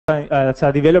as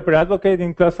a developer advocate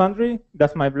in Cloud Foundry.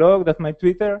 That's my blog, that's my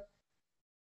Twitter.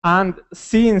 And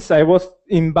since I was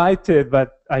invited,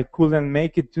 but I couldn't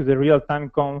make it to the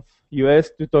real-time conf US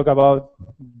to talk about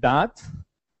that,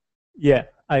 yeah,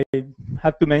 I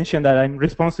have to mention that I'm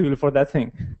responsible for that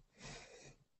thing.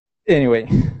 Anyway,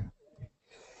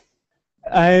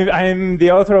 I'm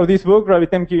the author of this book,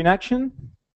 RabbitMQ in Action.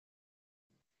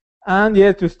 And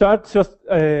yeah, to start, just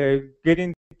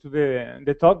getting to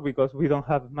the talk, because we don't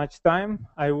have much time,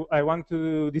 I want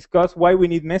to discuss why we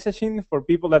need messaging for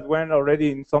people that weren't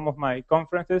already in some of my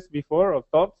conferences before or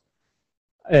talks.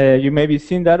 You may be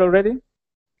seen that already.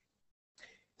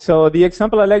 So the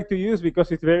example I like to use,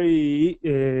 because it's very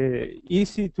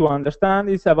easy to understand,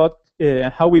 is about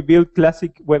how we build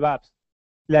classic web apps.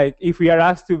 Like if we are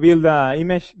asked to build an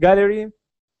image gallery,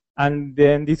 and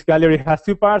then this gallery has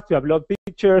two parts, to upload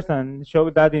pictures and show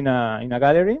that in a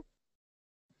gallery.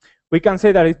 We can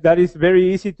say that that is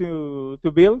very easy to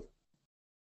build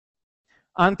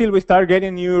until we start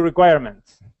getting new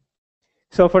requirements.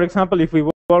 So for example, if we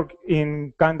work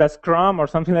in kind of Scrum or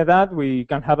something like that, we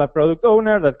can have a product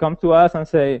owner that comes to us and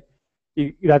say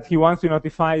that he wants to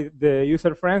notify the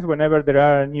user friends whenever there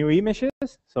are new images.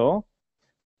 So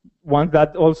want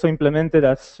that also implemented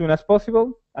as soon as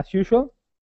possible, as usual.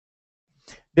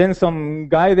 Then some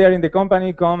guy there in the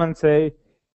company come and say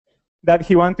that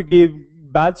he wants to give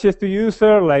badges to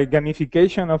user, like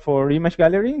gamification of our image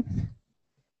gallery,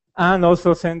 and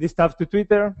also send this stuff to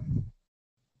Twitter.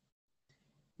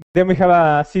 Then we have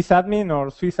a sysadmin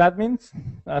or Swiss admins,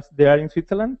 as they are in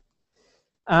Switzerland.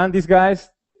 And these guys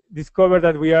discover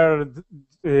that we are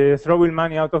throwing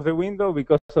money out of the window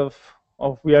because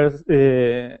of we are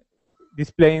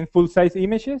displaying full-size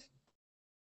images.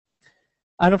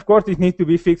 And of course, it needs to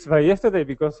be fixed by yesterday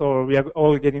because we are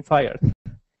all getting fired.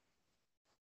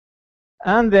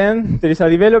 And then there is a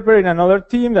developer in another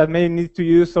team that may need to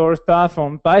use our stuff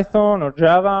on Python or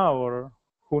Java or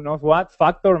who knows what,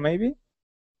 Factor maybe.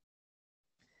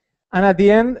 And at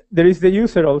the end, there is the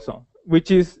user also, which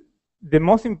is the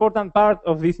most important part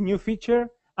of this new feature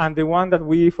and the one that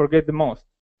we forget the most.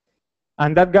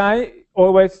 And that guy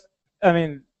always, I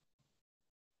mean,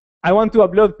 I want to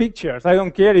upload pictures. I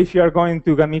don't care if you are going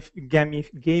to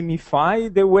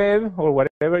gamify the web or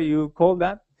whatever you call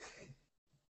that.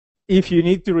 If you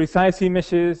need to resize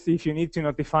images, if you need to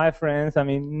notify friends, I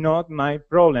mean, not my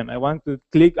problem. I want to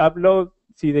click upload,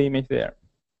 see the image there.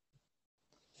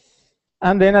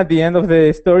 And then at the end of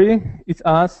the story, it's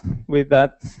us with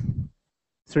that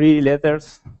 3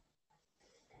 letters.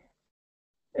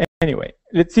 Anyway,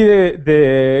 let's see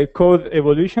the code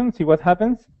evolution, see what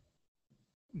happens.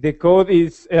 The code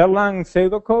is Erlang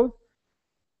pseudocode,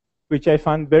 which I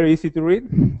found very easy to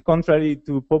read, contrary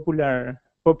to popular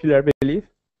belief.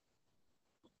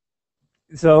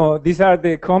 So these are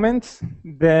the comments,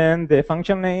 then the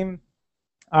function name,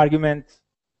 argument,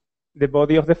 the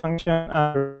body of the function.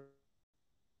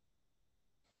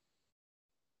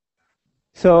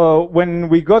 So when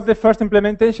we got the first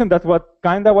implementation, that's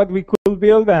what we could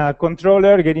build, a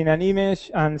controller getting an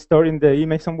image and storing the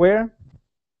image somewhere.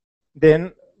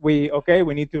 Then we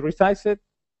need to resize it.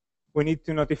 We need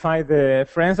to notify the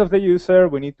friends of the user.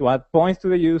 We need to add points to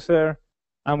the user.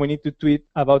 And we need to tweet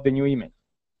about the new image.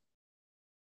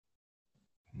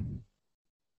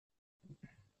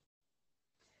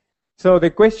 So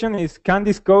the question is, can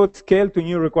this code scale to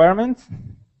new requirements?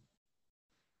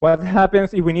 What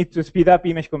happens if we need to speed up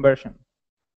image conversion?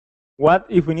 What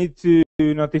if we need to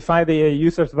notify the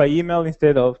users by email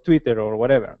instead of Twitter or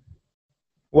whatever?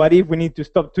 What if we need to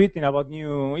stop tweeting about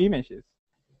new images?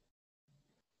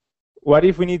 What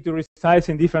if we need to resize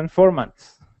in different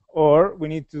formats? Or we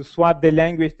need to swap the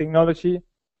language technology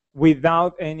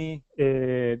without any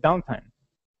downtime?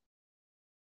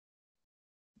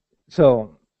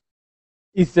 So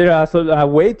is there a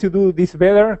way to do this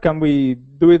better? Can we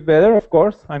do it better? Of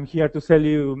course. I'm here to sell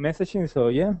you messaging, so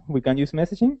yeah, we can use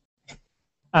messaging.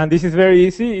 And this is very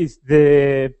easy. It's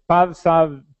the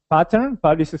pub/sub pattern,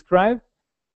 publish/subscribe.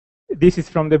 This is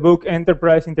from the book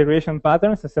Enterprise Integration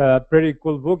Patterns. It's a pretty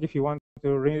cool book if you want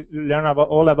to learn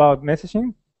all about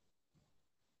messaging.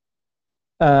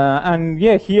 And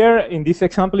yeah, here in this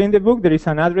example in the book, there is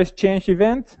an address change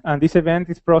event, and this event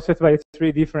is processed by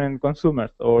 3 different consumers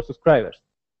or subscribers.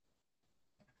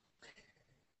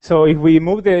 So if we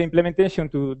move the implementation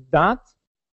to that,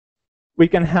 we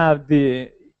can have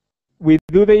we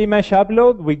do the image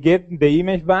upload, we get the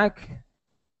image back,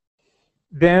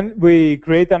 then we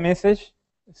create a message.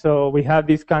 So we have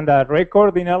this kind of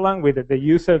record in Erlang with the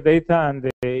user data and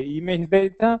the image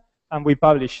data, and we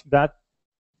publish that.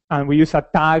 And we use a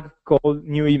tag called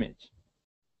new image.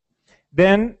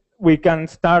 Then we can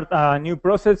start a new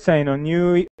process saying on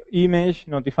new image,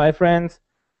 notify friends,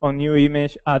 on new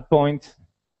image, add points,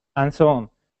 and so on.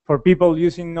 For people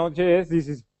using Node.js, this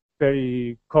is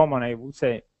very common, I would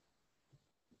say.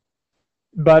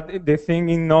 But the thing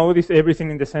in Node is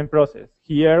everything in the same process.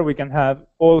 Here, we can have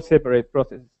all separate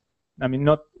processes. I mean,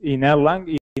 not in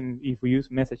Erlang, if we use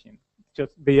messaging.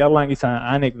 Just the Erlang is an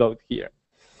anecdote here.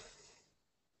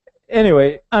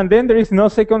 Anyway, and then there is no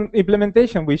second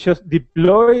implementation. We just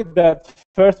deploy that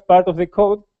first part of the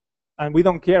code, and we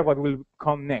don't care what will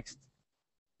come next.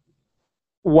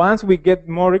 Once we get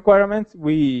more requirements,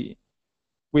 we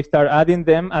start adding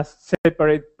them as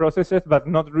separate processes, but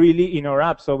not really in our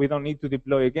app, so we don't need to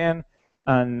deploy again,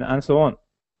 and so on.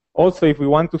 Also, if we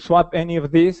want to swap any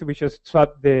of these, we just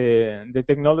swap the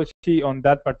technology on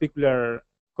that particular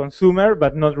consumer,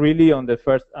 but not really on the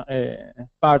first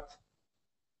part.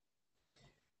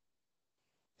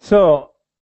 So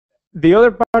the other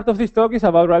part of this talk is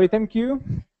about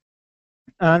RabbitMQ.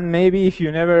 And maybe if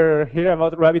you never hear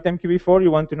about RabbitMQ before, you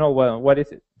want to know, well, what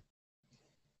is it?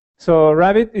 So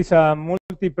Rabbit is a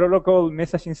multi-protocol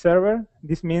messaging server.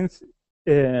 This means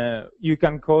you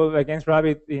can call against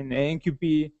Rabbit in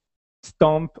ANQP,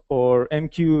 Stomp, or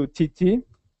MQTT.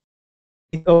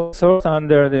 It's also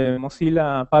under the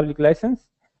Mozilla public license.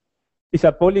 It's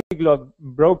a polyglot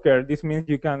broker. This means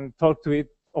you can talk to it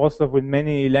also with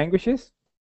many languages.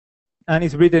 And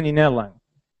it's written in Erlang.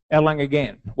 Erlang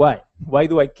again. Why? Why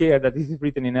do I care that this is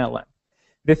written in Erlang?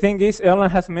 The thing is, Erlang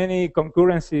has many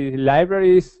concurrency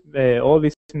libraries, all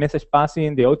this message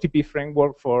passing, the OTP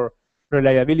framework for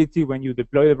reliability when you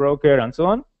deploy the broker, and so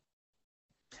on.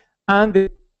 And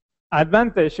the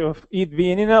advantage of it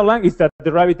being in Erlang is that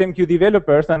the RabbitMQ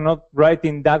developers are not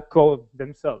writing that code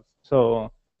themselves.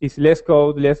 So it's less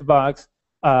code, less bugs,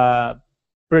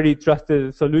 pretty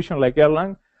trusted solution like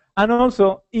Erlang. And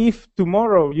also, if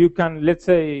tomorrow you can, let's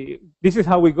say, this is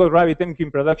how we got RabbitMQ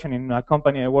in production in a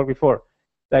company I worked before.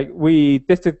 Like, we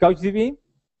tested CouchDB,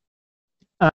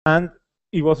 and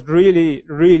it was really,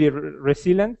 really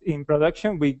resilient in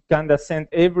production. We kind of sent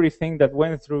everything that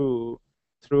went through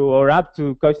our app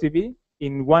to CouchDB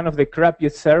in one of the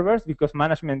crappiest servers, because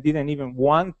management didn't even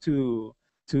want to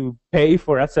pay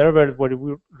for a server where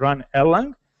we run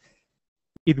Erlang.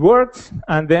 It worked,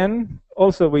 and then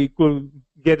also we could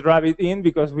get Rabbit in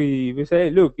because we say,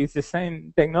 look, it's the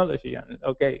same technology, and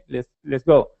okay, let's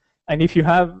go. And if you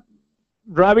have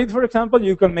Rabbit, for example,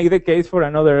 you can make the case for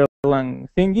another Erlang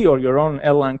thingy or your own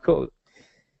Erlang code.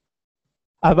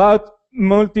 About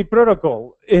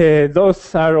multi-protocol,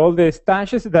 those are all the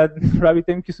stashes that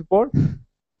RabbitMQ support.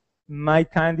 My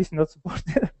kind is not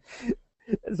supported.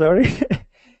 Sorry.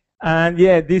 And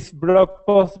yeah, this blog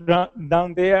post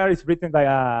down there is written by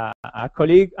a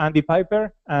colleague, Andy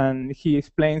Piper, and he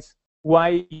explains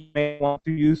why you may want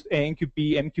to use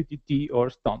ANQP, MQTT, or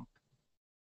Stomp.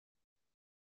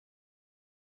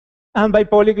 And by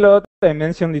polyglot, I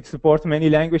mentioned it supports many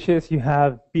languages. You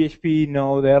have PHP,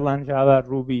 Node, Erlang, Java,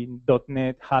 Ruby,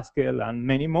 .NET, Haskell, and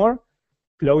many more.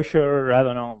 Clojure, I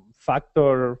don't know,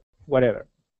 Factor, whatever.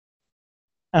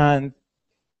 And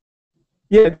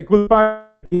yeah, the cool part,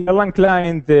 the Erlang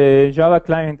client, the Java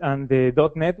client, and the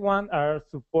 .NET one are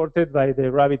supported by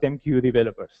the RabbitMQ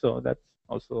developers. So that's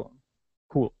also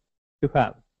cool to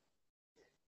have.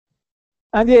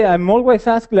 And yeah, I'm always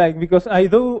asked, like, because I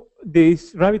do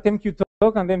this RabbitMQ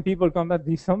talk, and then people come back,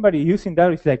 is somebody using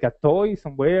that? It's like a toy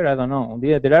somewhere, I don't know.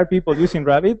 Yeah, there are people using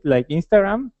Rabbit, like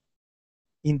Instagram,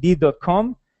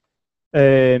 Indeed.com,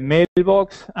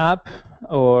 Mailbox app,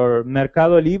 or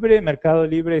Mercado Libre. Mercado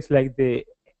Libre is like the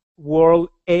world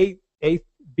eighth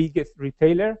biggest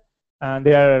retailer, and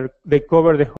they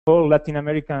cover the whole Latin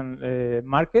American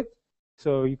market.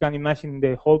 So you can imagine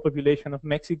the whole population of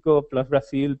Mexico, plus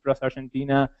Brazil, plus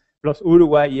Argentina, plus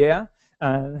Uruguay, yeah.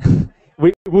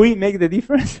 We make the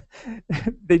difference.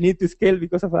 They need to scale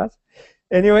because of us.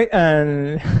 Anyway,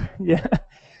 and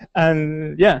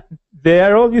yeah, they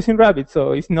are all using Rabbit,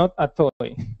 so it's not a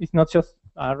toy. It's not just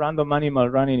a random animal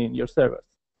running in your servers.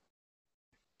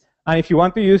 And if you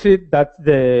want to use it, that's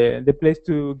the place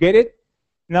to get it.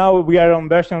 Now we are on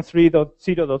version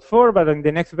 3.0.4, but in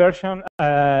the next version,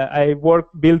 I work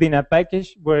building a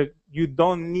package where you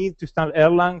don't need to install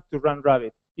Erlang to run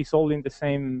Rabbit. It's all in the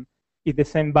same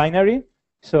binary.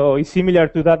 So it's similar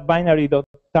to that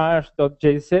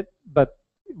binary.tars.jz, but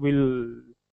we'll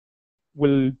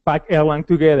pack Erlang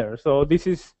together. So this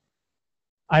is,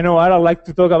 I know I like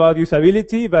to talk about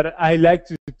usability, but I like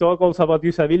to talk also about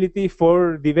usability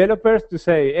for developers to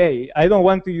say, hey, I don't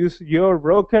want to use your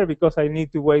broker because I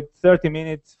need to wait 30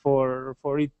 minutes for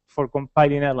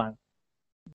compiling Erlang.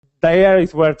 There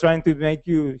is where trying to make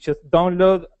you just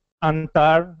download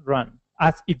untar run,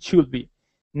 as it should be,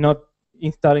 not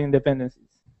installing dependencies.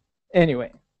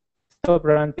 Anyway, stop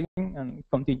ranting and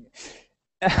continue.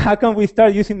 How can we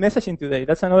start using messaging today?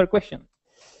 That's another question.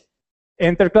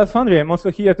 Enter Cloud Foundry. I'm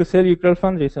also here to sell you Cloud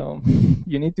Foundry, so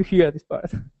you need to hear this part.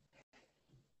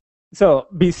 So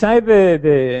beside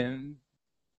that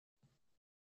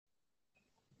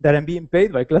I'm being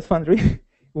paid by Cloud Foundry,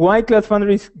 why Cloud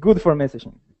Foundry is good for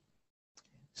messaging?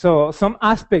 So some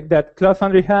aspect that Cloud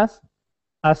Foundry has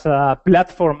as a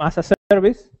platform, as a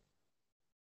service,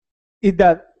 is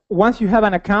that once you have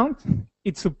an account,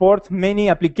 it supports many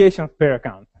applications per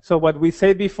account. So what we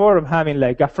said before of having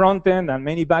like a front end and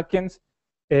many backends,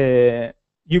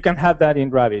 you can have that in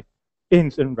Rabbit,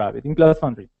 in Cloud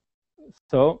Foundry.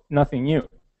 So nothing new.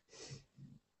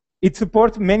 It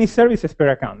supports many services per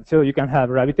account. So you can have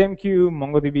RabbitMQ,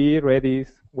 MongoDB, Redis,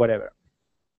 whatever.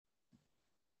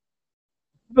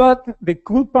 But the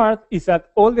cool part is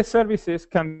that all the services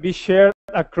can be shared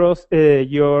across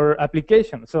your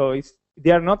application. So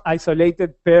they are not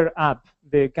isolated per app.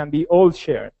 They can be all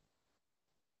shared.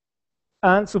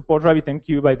 And support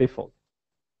RabbitMQ by default.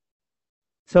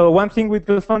 So one thing with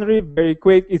Cloud Foundry, very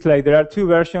quick, is like there are two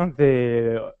versions.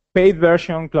 The paid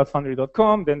version,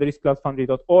 cloudfoundry.com, then there is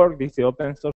cloudfoundry.org. This is the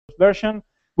open source version,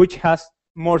 which has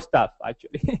more stuff,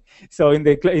 actually. So in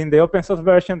the open source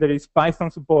version, there is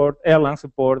Python support, Erlang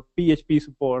support, PHP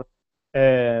support,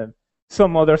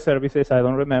 some other services I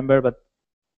don't remember, but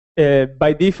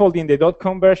by default in the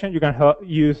 .com version, you can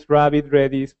use Rabbit,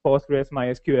 Redis, Postgres,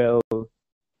 MySQL,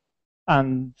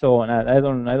 and so on. I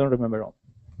don't remember all.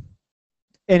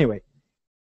 Anyway,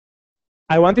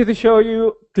 I wanted to show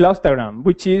you Cloustagram,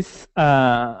 which is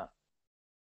an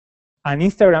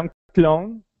Instagram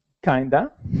clone,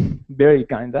 kinda, very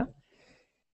kinda.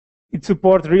 It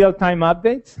supports real-time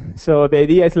updates. So the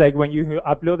idea is like when you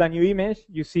upload a new image,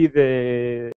 you see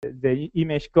the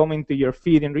image coming to your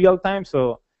feed in real time.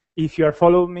 So if you are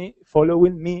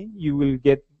following me, you will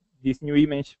get this new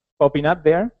image popping up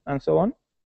there, and so on.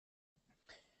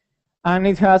 And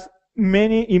it has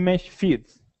many image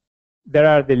feeds. There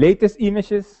are the latest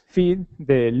images feed,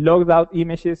 the logged out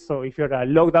images. So if you're a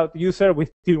logged out user, we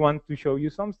still want to show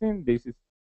you something. This is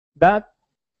that.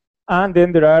 And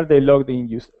then there are the logged in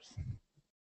users.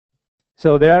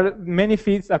 So there are many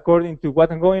feeds according to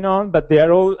what's going on, but they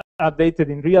are all updated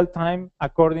in real time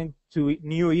according to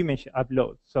new image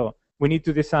upload. So we need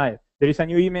to decide, there is a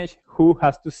new image, who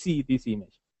has to see this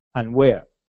image and where?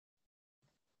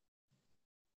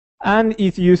 And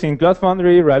it's using Cloud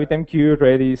Foundry, RabbitMQ,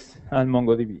 Redis, and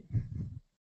MongoDB.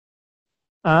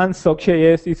 And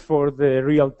Sock.js is for the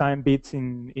real-time bits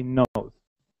in Node.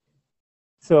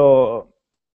 So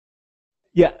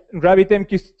yeah,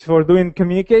 RabbitMQ is for doing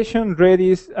communication.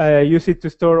 Redis use it to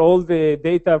store all the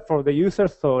data for the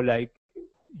users. So like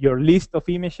your list of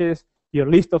images, your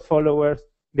list of followers,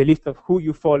 the list of who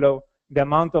you follow, the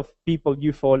amount of people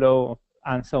you follow,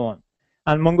 and so on.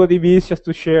 And MongoDB is just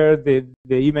to share the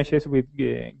images with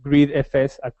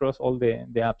GridFS across all the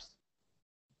apps.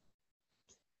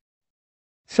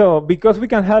 So because we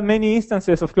can have many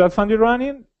instances of Cloud Foundry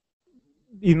running,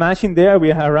 imagine there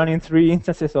we are running 3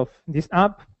 instances of this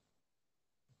app.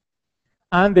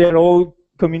 And they're all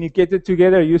communicated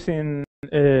together using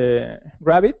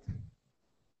Rabbit.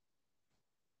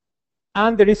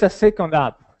 And there is a second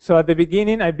app. So at the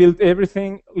beginning, I built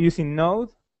everything using Node.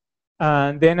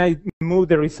 And then I moved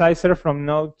the resizer from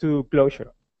Node to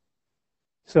Clojure.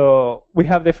 So we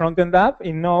have the front-end app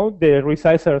in Node, the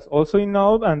resizers also in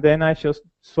Node, and then I just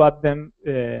swapped them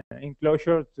in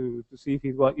Clojure to see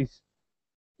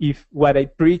if what I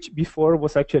preached before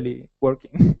was actually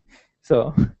working.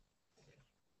 So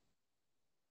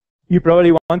you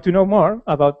probably want to know more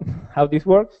about how this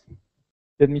works.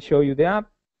 Let me show you the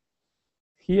app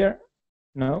here.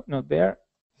 No, not there.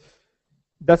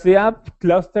 That's the app,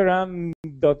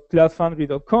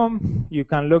 cloustagram.cloudfoundry.com. You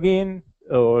can log in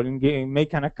or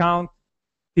make an account.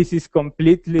 This is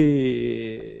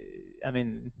completely,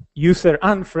 user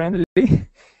unfriendly,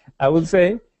 I would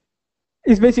say.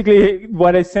 It's basically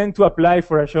what I sent to apply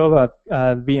for a job at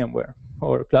VMware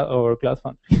or Cloud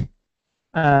Foundry.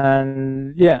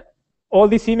 And yeah, all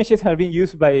these images have been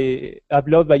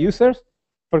uploaded by users.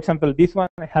 For example, this one,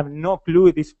 I have no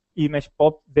clue this image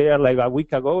popped there like a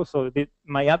week ago, so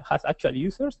my app has actual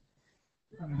users.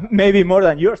 Maybe more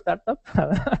than your startup.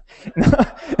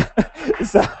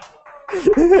 So,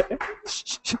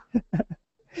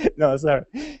 no, sorry.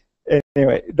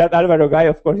 Anyway, that Alvaro guy,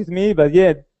 of course, is me, but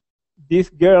yeah, this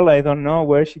girl, I don't know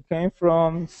where she came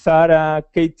from. Sarah,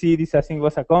 KT, this I think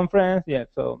was a conference. Yeah,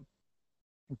 so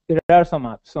there are some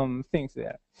apps, some things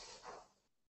there.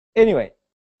 Anyway.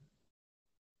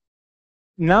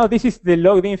 now this is the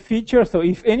logged in feature. So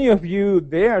if any of you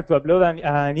dare to upload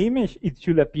an image, it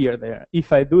should appear there.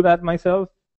 If I do that myself,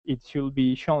 it should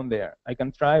be shown there. I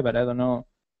can try, but I don't know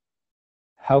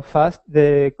how fast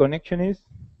the connection is.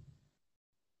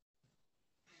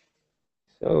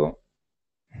 So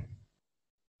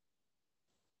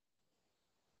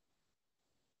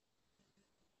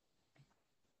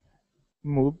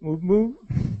move.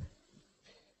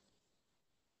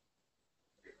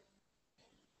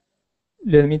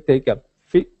 Let me take a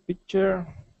picture.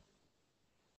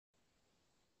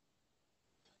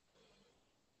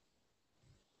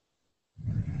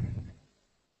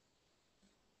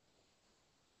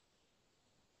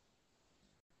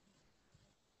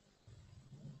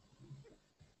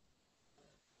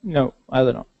 No, I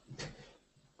don't know.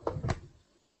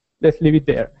 Let's leave it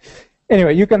there.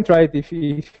 Anyway, you can try it if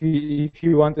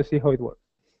you want to see how it works.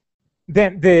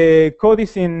 Then the code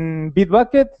is in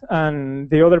Bitbucket, and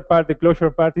the other part, the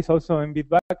closure part, is also in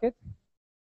Bitbucket.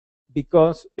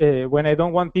 Because when I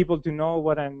don't want people to know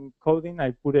what I'm coding,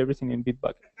 I put everything in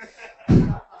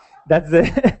Bitbucket. That's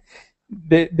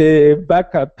the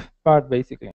backup part,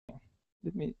 basically.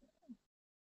 Let me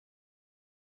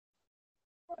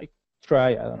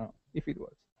try. I don't know if it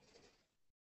works.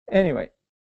 Anyway,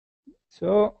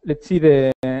 so let's see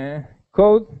the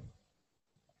code.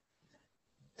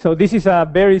 So this is a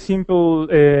very simple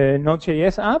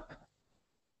Node.js app.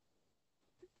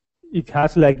 It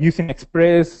has like using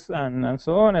Express and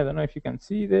so on. I don't know if you can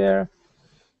see there.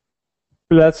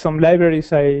 Plus some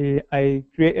libraries I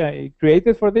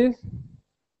created for this.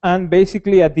 And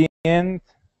basically at the end,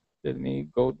 let me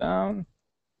go down.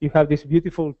 You have this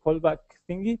beautiful callback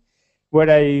thingy where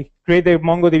I create the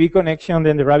MongoDB connection,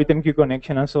 then the RabbitMQ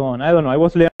connection, and so on. I don't know. I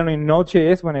was learning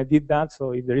Node.js when I did that,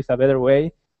 so if there is a better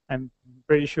way, I'm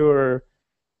pretty sure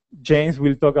James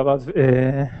will talk about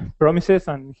promises,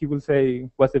 and he will say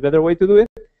what's the better way to do it.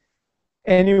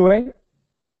 Anyway,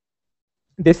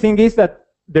 the thing is that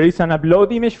there is an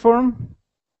upload image form,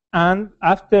 and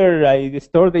after I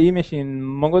store the image in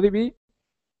MongoDB,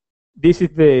 this is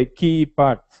the key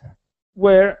part,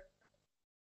 where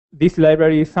this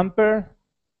library Samper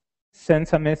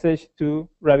sends a message to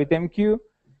RabbitMQ,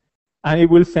 and it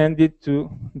will send it to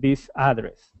this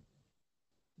address,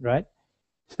 right?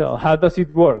 So how does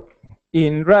it work?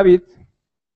 In Rabbit,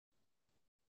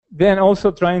 then also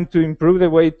trying to improve the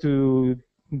way to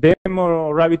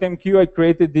demo RabbitMQ, I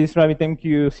created this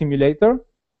RabbitMQ simulator,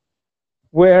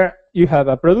 where you have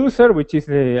a producer, which is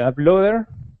the uploader,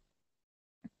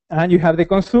 and you have the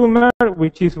consumer,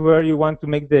 which is where you want to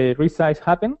make the resize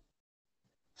happen.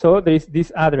 So there is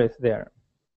this address there,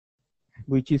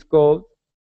 which is called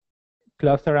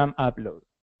clusterram upload.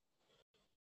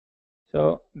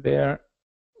 So there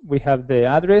we have the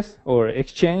address or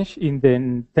exchange in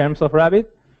the terms of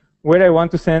Rabbit, where I want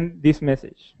to send this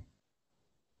message.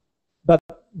 But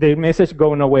the message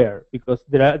goes nowhere because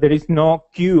there is no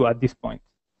queue at this point.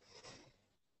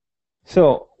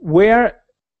 So where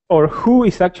or who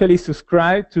is actually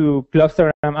subscribed to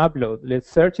clusterram upload? Let's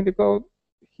search in the code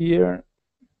here.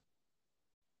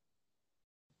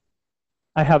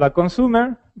 I have a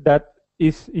consumer that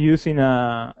is using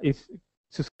is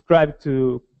subscribed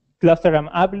to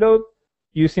clusterram upload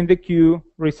using the queue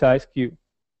resize queue.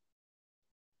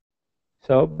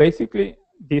 So basically,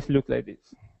 this looks like this.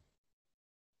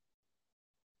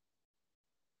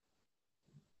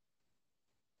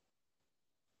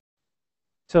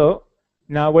 So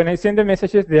now when I send the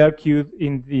messages, they are queued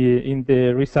in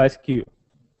the resize queue.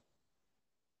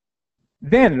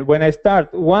 Then when I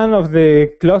start one of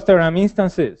the clusterram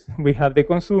instances, we have the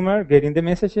consumer getting the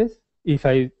messages. If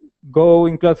I go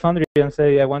in Cloud Foundry and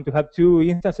say I want to have 2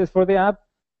 instances for the app,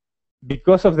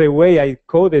 because of the way I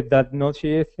coded that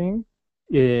Node.js thing,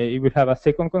 it will have a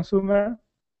second consumer,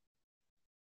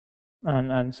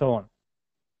 and so on.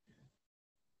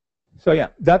 So yeah,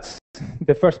 that's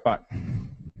the first part.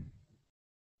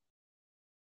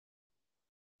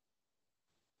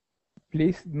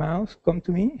 Please, mouse, come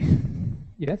to me.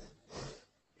 Yes.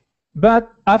 But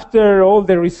after all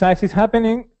the resize is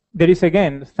happening, there is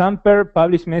again Samper,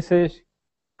 publish message,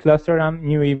 clusterram,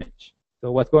 new image.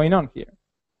 So what's going on here?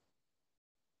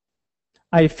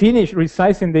 I finished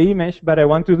resizing the image, but I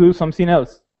want to do something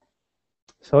else.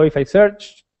 So if I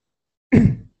search,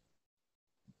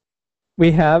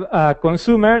 we have a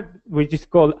consumer, which is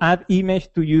called add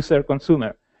image to user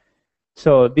consumer.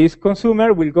 So this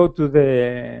consumer will go to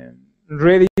the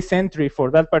Redis entry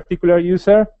for that particular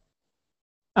user,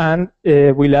 and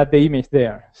we'll add the image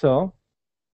there. So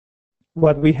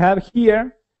what we have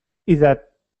here is that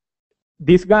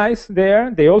these guys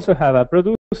there, they also have a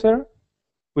producer,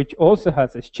 which also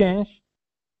has exchange,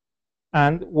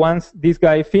 And once this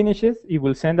guy finishes, it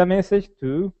will send a message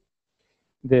to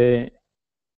the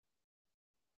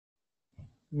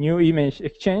new image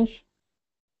exchange.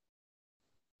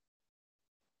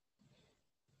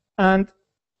 And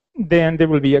then there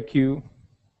will be a queue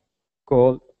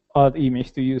called add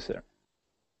image to user.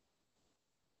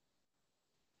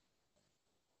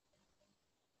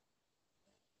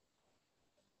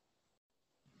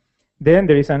 Then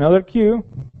there is another queue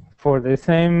for the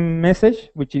same message,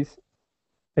 which is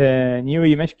a new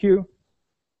image queue.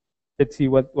 Let's see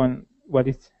what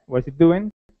it's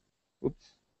doing. Oops.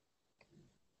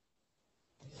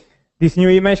 This new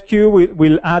image queue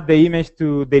will add the image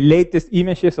to the latest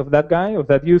images of that guy, of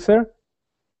that user.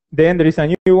 Then there is a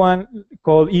new one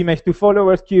called image to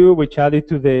followers queue, which added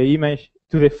to the image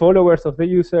to the followers of the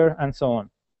user, and so on.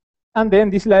 And then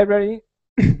this library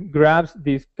grabs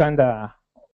these kind of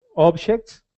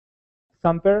objects,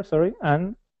 samper, sorry,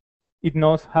 and it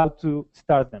knows how to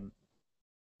start them.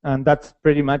 And that's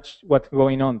pretty much what's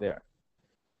going on there.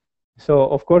 So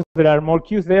of course there are more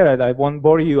queues there. I won't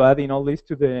bore you adding all this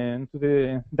to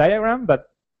the diagram, but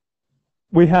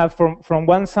we have from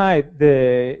one side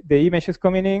the images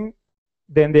coming in,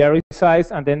 then they are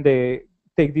resized, and then they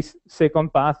take this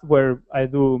second path where I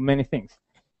do many things.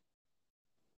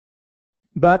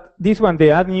 But this one,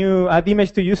 they add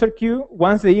image to user queue.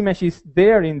 Once the image is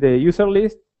there in the user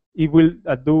list, it will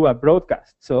do a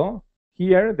broadcast. So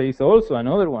here there is also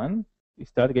another one. We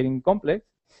start getting complex.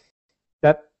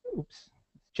 That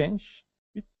change.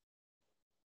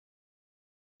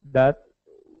 That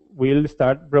will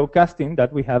start broadcasting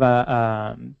that we have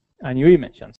a new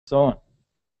image and so on.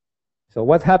 So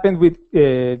what happened with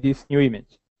this new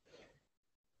image?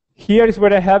 Here is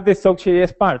where I have the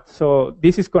SockJS part. So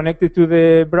this is connected to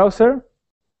the browser,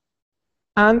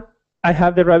 and I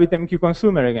have the RabbitMQ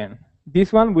consumer again.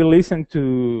 This one will listen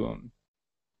to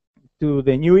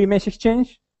the new image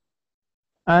exchange,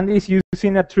 and is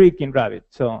using a trick in Rabbit.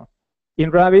 So in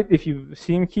Rabbit, if you've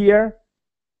seen here,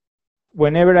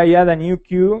 whenever I add a new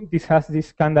queue, this has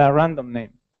this kind of random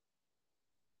name.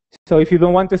 So if you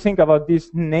don't want to think about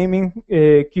these naming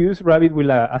queues, Rabbit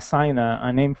will assign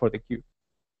a name for the queue.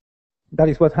 That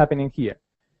is what's happening here.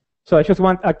 So I just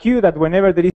want a queue that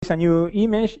whenever there is a new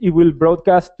image, it will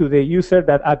broadcast to the user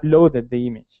that uploaded the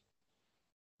image.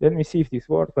 Let me see if this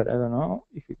works, but I don't know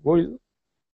if it will.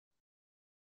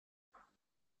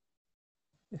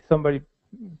 Somebody.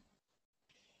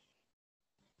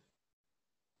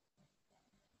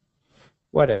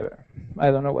 Whatever.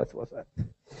 I don't know what was that.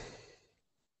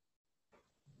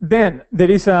 Then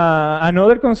there is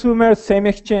another consumer, same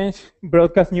exchange,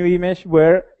 broadcast new image,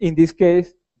 where in this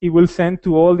case it will send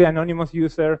to all the anonymous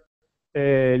user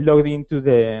logged into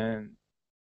the,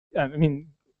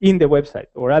 in the website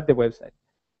or at the website.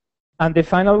 And the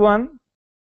final one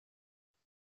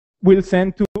will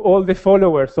send to all the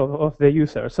followers of the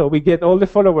user. So we get all the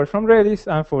followers from Redis,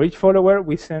 and for each follower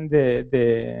we send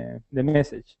the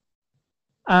message.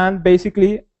 And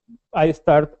basically I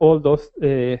start all those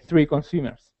three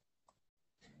consumers.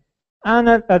 And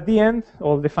at the end,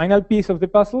 or the final piece of the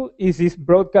puzzle, is this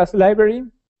broadcast library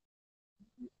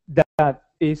that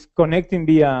is connecting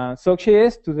via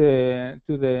SockJS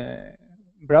to the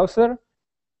browser.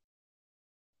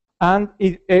 And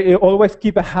it always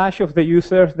keep a hash of the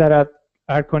users that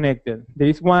are connected. There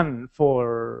is one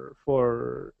for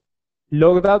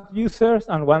logged out users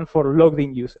and one for logged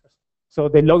in users. So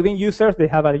the logged in users, they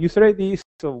have a user ID.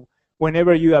 So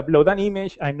whenever you upload an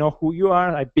image, I know who you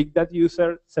are. I pick that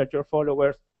user, search your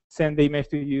followers, send the image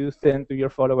to you, send to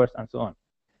your followers, and so on.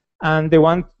 And the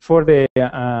one for the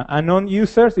unknown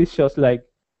users is just like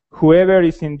whoever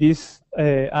is in this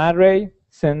array,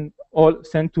 send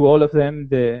to all of them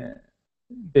the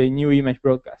new image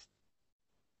broadcast.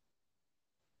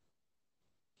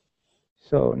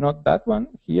 So not that one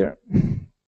here.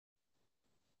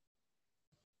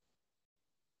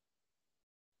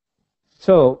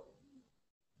 So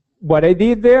what I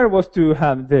did there was to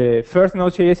have the first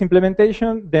Node.js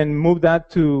implementation, then move that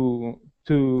to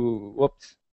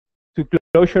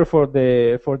Closure for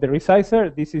the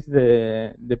resizer. This is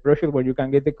the project where you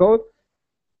can get the code.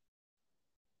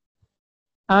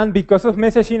 And because of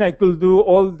messaging, I could do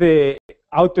all the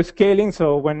auto-scaling.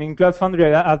 So when in Cloud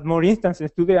Foundry I add more instances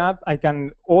to the app, I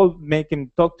can all make them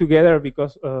talk together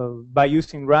because by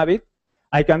using Rabbit.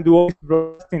 I can do all this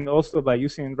broadcasting also by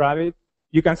using Rabbit.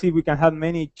 You can see we can have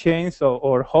many chains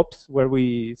or hops where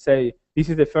we say, this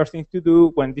is the first thing to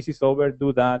do. When this is over,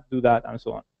 do that, and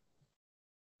so on.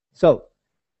 So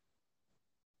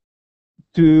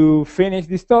to finish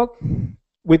this talk,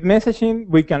 with messaging,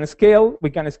 we can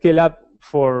scale up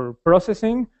for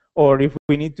processing, or if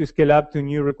we need to scale up to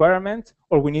new requirements,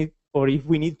 or if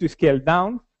we need to scale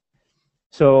down.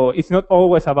 So it's not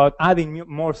always about adding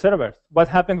more servers. What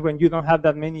happens when you don't have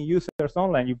that many users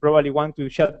online? You probably want to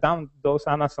shut down those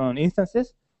Amazon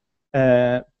instances.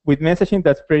 With messaging,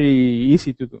 that's pretty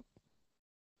easy to do.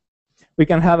 We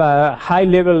can have a high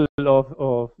level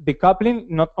of decoupling,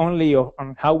 not only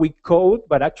on how we code,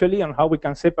 but actually on how we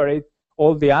can separate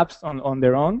all the apps on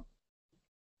their own.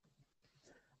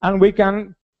 And we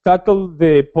can tackle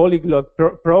the polyglot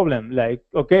problem. Like,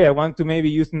 okay, I want to maybe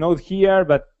use Node here,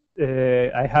 but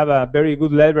I have a very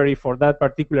good library for that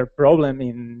particular problem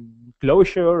in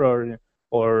Clojure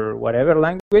or whatever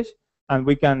language, and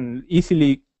we can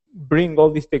easily bring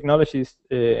all these technologies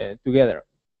together.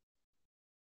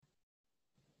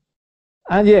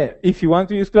 And yeah, if you want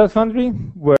to use Cloud Foundry,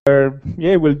 where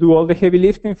we'll do all the heavy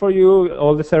lifting for you,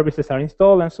 all the services are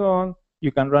installed and so on,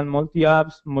 you can run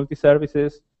multi-apps,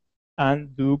 multi-services,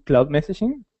 and do cloud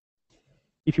messaging.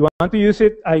 If you want to use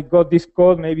it, I got this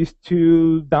code, maybe it's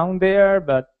too down there,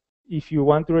 but if you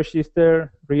want to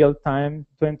register real-time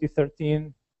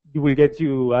 2013, it will get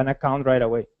you an account right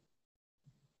away.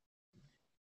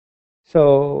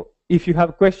 So if you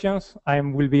have questions, I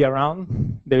will be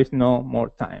around. There is no more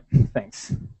time.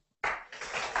 Thanks.